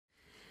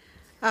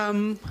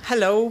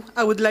Hello,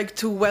 I would like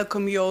to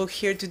welcome you all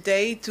here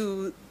today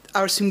to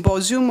our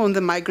symposium on the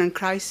migrant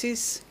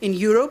crisis in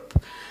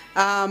Europe.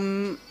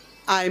 I'm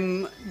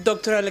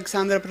Dr.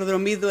 Alexandra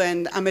Prodromidou,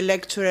 and I'm a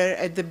lecturer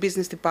at the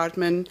Business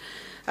Department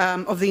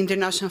of the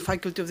International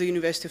Faculty of the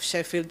University of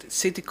Sheffield,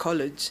 City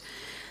College.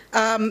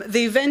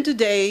 The event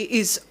today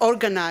is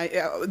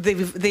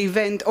the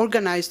event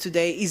organized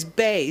today is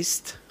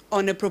based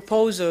on a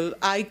proposal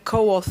I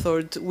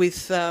co-authored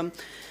with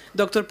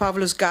Dr.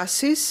 Pavlos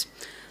Gkasis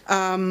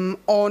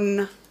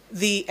on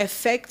the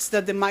effects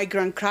that the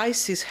migrant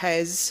crisis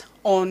has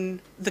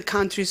on the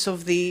countries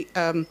of the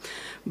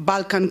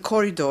Balkan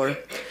corridor,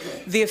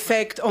 the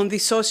effect on the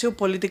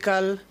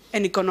socio-political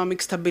and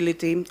economic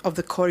stability of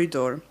the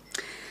corridor.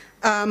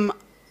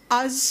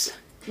 As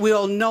we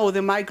all know,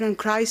 the migrant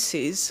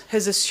crisis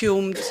has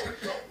assumed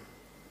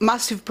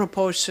massive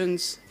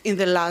proportions in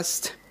the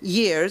last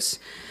years,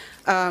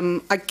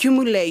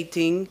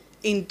 accumulating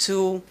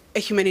into a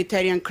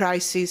humanitarian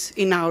crisis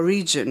in our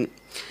region.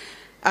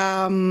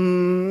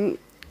 Now,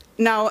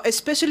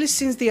 especially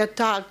since the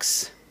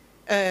attacks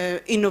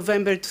in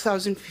November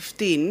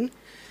 2015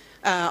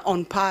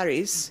 on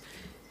Paris,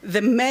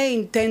 the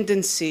main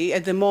tendency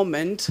at the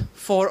moment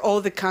for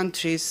all the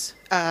countries,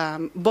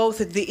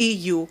 both at the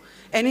EU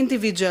and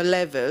individual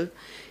level,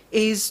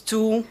 is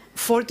to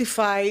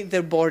fortify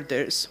their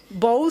borders,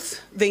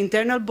 both the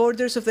internal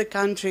borders of the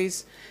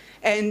countries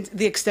and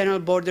the external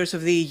borders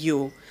of the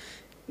EU.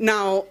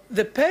 Now,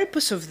 the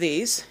purpose of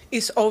this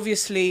is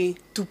obviously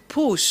to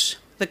push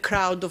the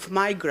crowd of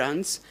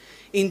migrants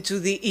into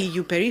the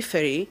EU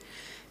periphery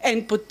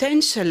and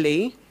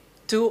potentially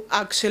to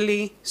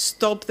actually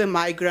stop the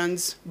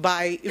migrants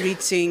by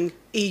reaching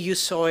EU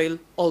soil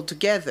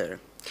altogether.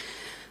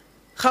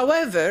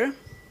 However,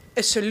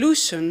 a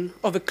solution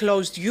of a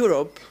closed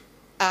Europe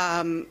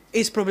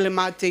is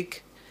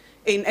problematic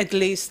in at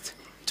least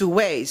two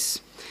ways.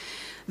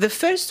 The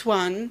first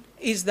one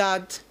is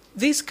that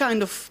this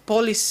kind of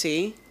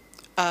policy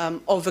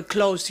of a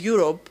closed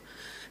Europe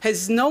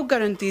has no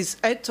guarantees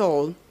at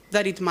all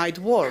that it might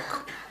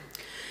work.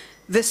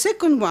 The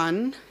second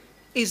one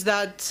is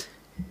that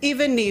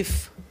even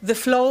if the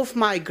flow of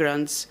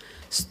migrants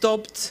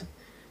stopped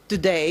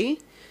today,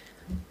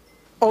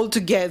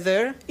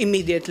 altogether,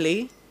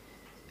 immediately,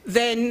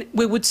 then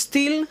we would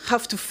still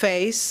have to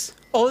face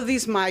all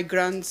these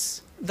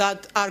migrants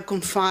that are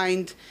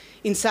confined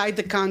inside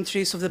the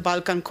countries of the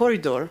Balkan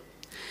corridor.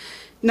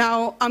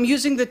 Now, I'm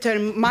using the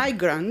term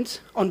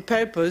migrant on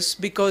purpose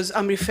because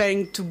I'm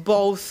referring to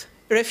both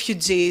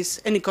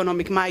refugees and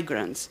economic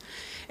migrants.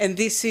 And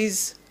this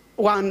is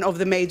one of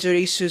the major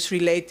issues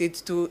related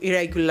to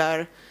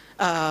irregular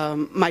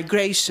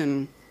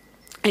migration.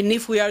 And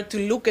if we are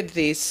to look at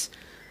this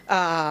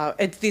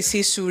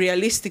issue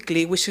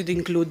realistically, we should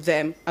include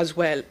them as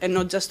well and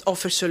not just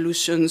offer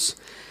solutions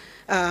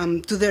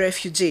to the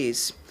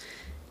refugees.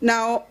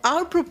 Now,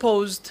 our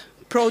proposed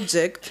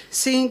project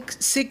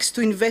seeks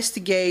to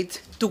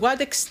investigate to what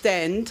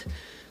extent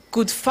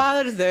could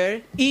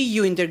further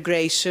EU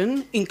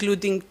integration,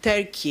 including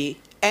Turkey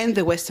and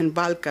the Western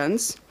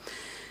Balkans,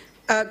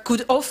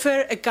 could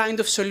offer a kind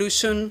of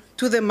solution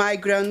to the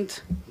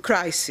migrant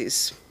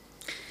crisis.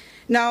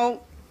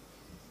 Now,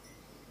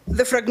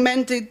 the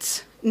fragmented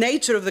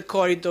nature of the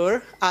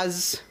corridor,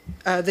 as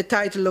the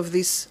title of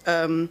this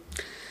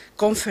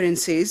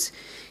conference is,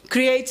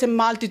 creates a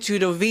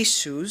multitude of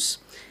issues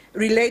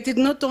related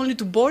not only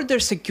to border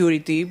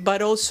security, but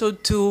also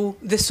to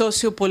the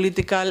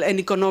socio-political and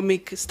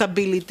economic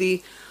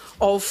stability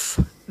of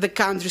the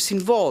countries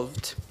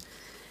involved.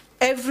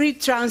 Every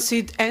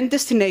transit and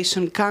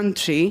destination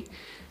country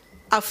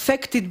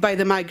affected by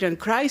the migrant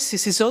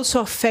crisis is also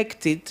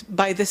affected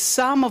by the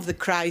sum of the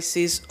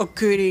crises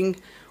occurring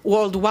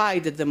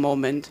worldwide at the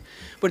moment.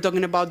 We're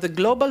talking about the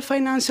global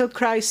financial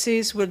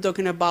crisis, we're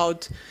talking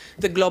about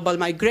the global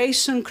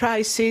migration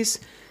crisis,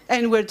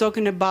 and we're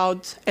talking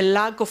about a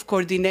lack of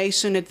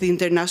coordination at the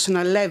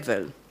international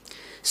level.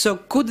 So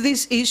could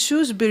these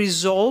issues be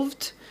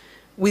resolved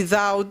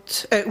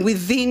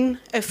within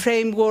a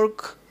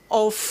framework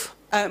of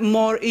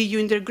more EU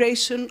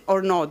integration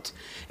or not?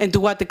 And to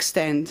what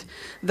extent?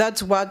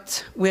 That's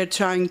what we're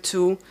trying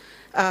to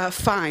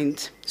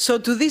find. So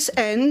to this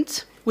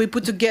end, we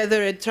put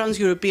together a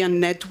trans-European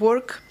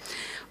network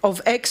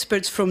of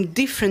experts from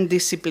different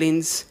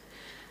disciplines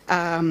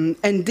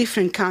and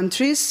different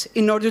countries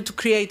in order to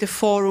create a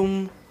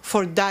forum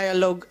for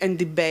dialogue and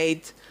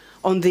debate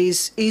on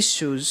these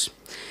issues.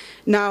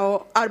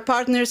 Now, our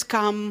partners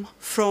come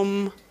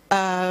from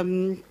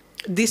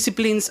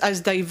disciplines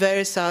as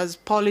diverse as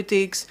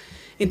politics,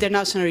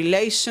 international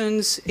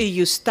relations,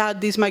 EU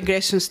studies,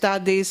 migration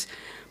studies,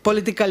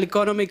 political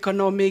economy,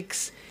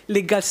 economics,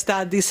 legal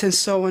studies, and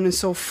so on and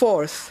so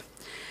forth.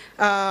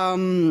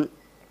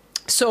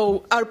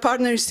 So our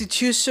partner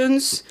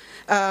institutions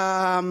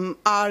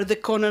are the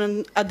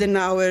Konrad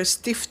Adenauer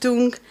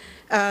Stiftung,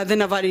 the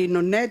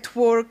Navarino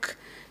Network,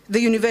 the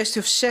University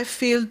of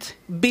Sheffield,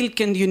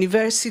 Bilkent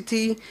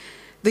University,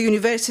 the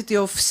University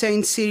of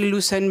St.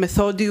 Cyrillus and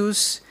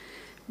Methodius,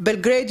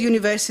 Belgrade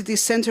University,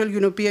 Central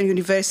European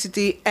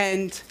University,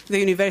 and the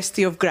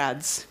University of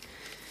Graz.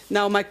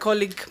 Now my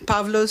colleague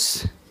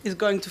Pavlos is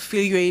going to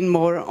fill you in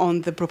more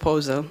on the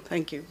proposal.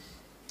 Thank you.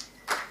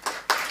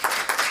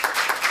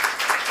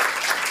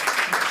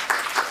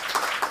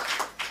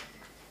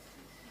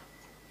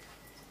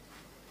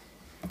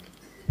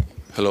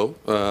 Hello.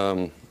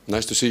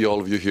 Nice to see all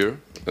of you here.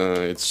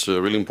 It's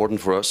really important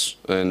for us,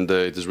 and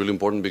it is really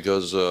important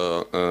because,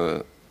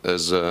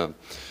 as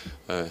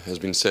has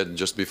been said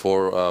just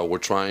before, we're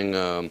trying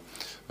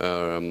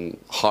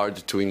hard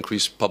to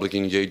increase public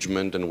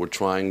engagement, and we're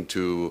trying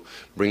to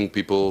bring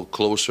people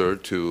closer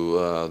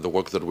to the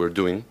work that we're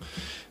doing.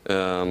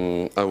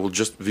 I will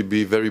just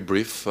be very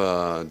brief,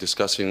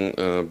 discussing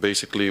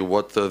basically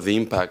what the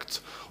impact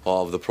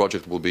of the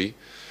project will be.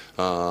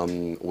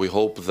 We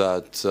hope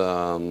that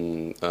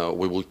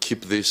we will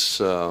keep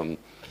this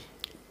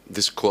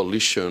this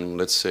coalition,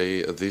 let's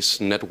say, this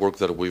network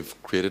that we've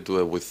created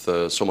with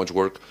so much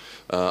work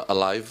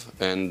alive,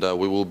 and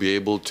we will be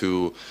able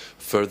to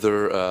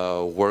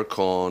further work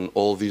on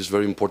all these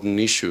very important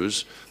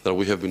issues that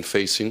we have been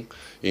facing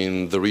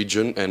in the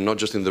region, and not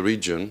just in the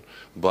region,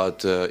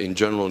 but in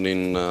general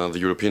in the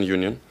European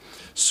Union.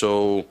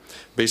 So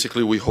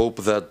basically we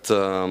hope that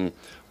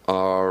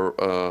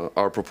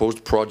our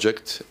proposed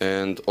project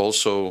and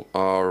also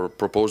our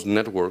proposed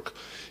network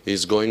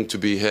is going to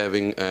be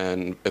having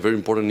a very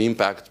important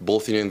impact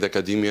both in the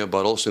academia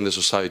but also in the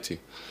society.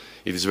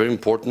 It is very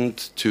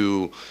important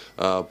to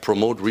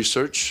promote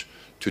research,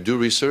 to do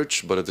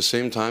research, but at the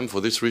same time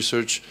for this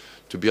research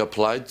to be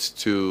applied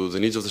to the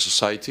needs of the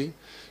society,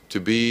 to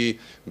be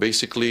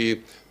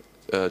basically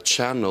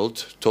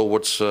channeled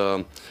towards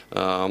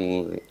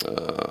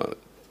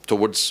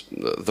towards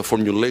the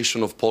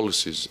formulation of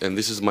policies. And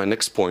this is my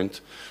next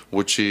point,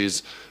 which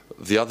is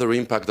the other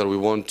impact that we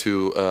want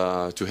to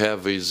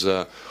have is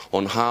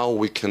on how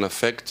we can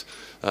affect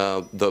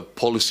the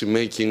policy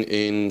making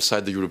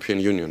inside the European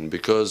Union.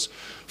 Because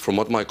from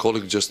what my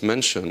colleague just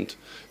mentioned,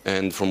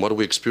 and from what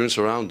we experience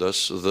around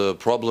us, the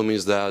problem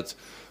is that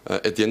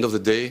at the end of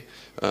the day,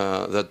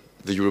 that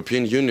the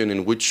European Union,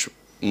 in which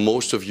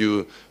most of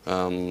you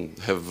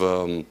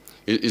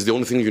is the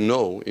only thing you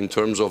know in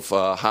terms of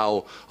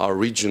how our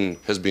region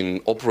has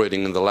been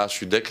operating in the last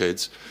few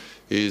decades,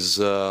 is,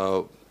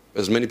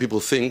 as many people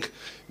think,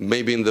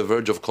 maybe in the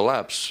verge of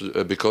collapse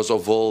because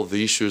of all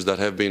the issues that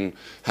have been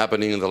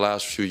happening in the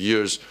last few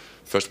years,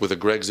 first with the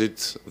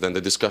Grexit, then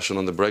the discussion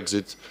on the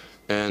Brexit,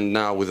 and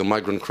now with the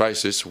migrant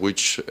crisis,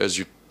 which, as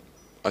you,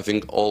 I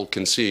think, all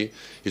can see,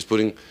 is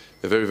putting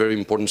a very, very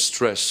important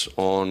stress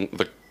on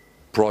the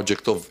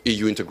project of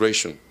EU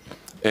integration.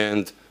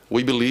 And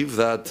we believe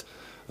that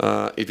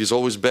it is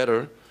always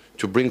better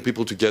to bring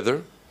people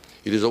together.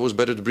 It is always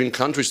better to bring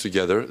countries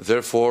together.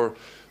 Therefore,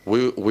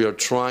 we are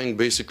trying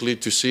basically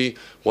to see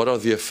what are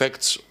the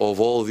effects of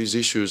all these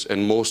issues,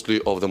 and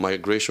mostly of the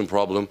migration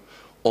problem,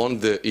 on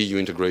the EU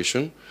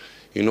integration,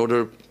 in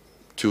order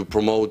to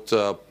promote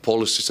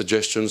policy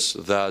suggestions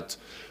that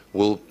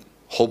will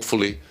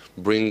hopefully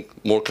bring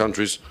more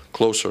countries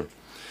closer.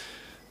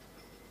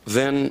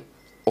 Then,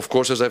 of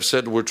course, as I've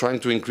said, we're trying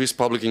to increase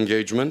public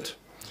engagement,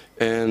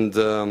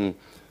 and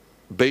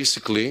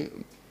basically,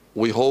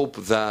 we hope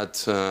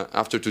that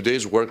after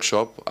today's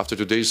workshop, after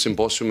today's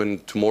symposium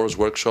and tomorrow's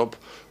workshop,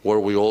 where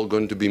we're all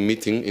going to be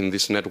meeting in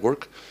this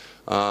network,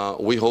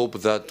 we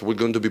hope that we're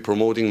going to be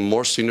promoting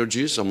more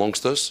synergies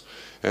amongst us,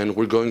 and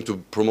we're going to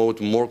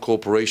promote more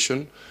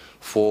cooperation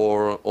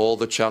for all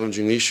the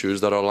challenging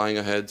issues that are lying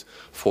ahead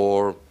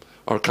for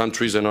our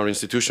countries and our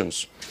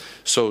institutions.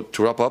 So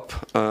to wrap up,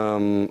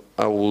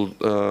 I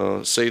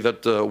will say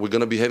that we're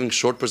going to be having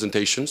short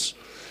presentations.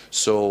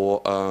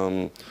 So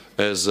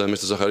as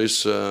Mr.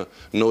 Zacharis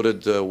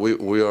noted,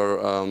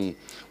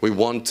 we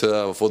want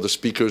for the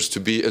speakers to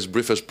be as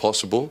brief as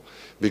possible,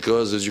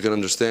 because as you can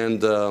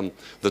understand,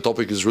 the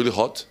topic is really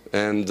hot,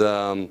 and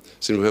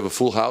since we have a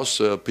full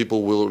house,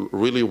 people will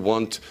really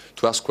want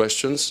to ask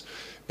questions.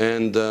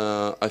 And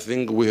I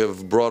think we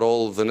have brought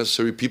all the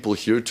necessary people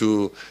here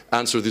to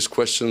answer these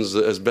questions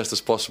as best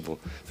as possible.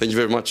 Thank you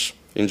very much.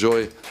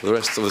 Enjoy the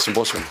rest of the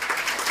symposium.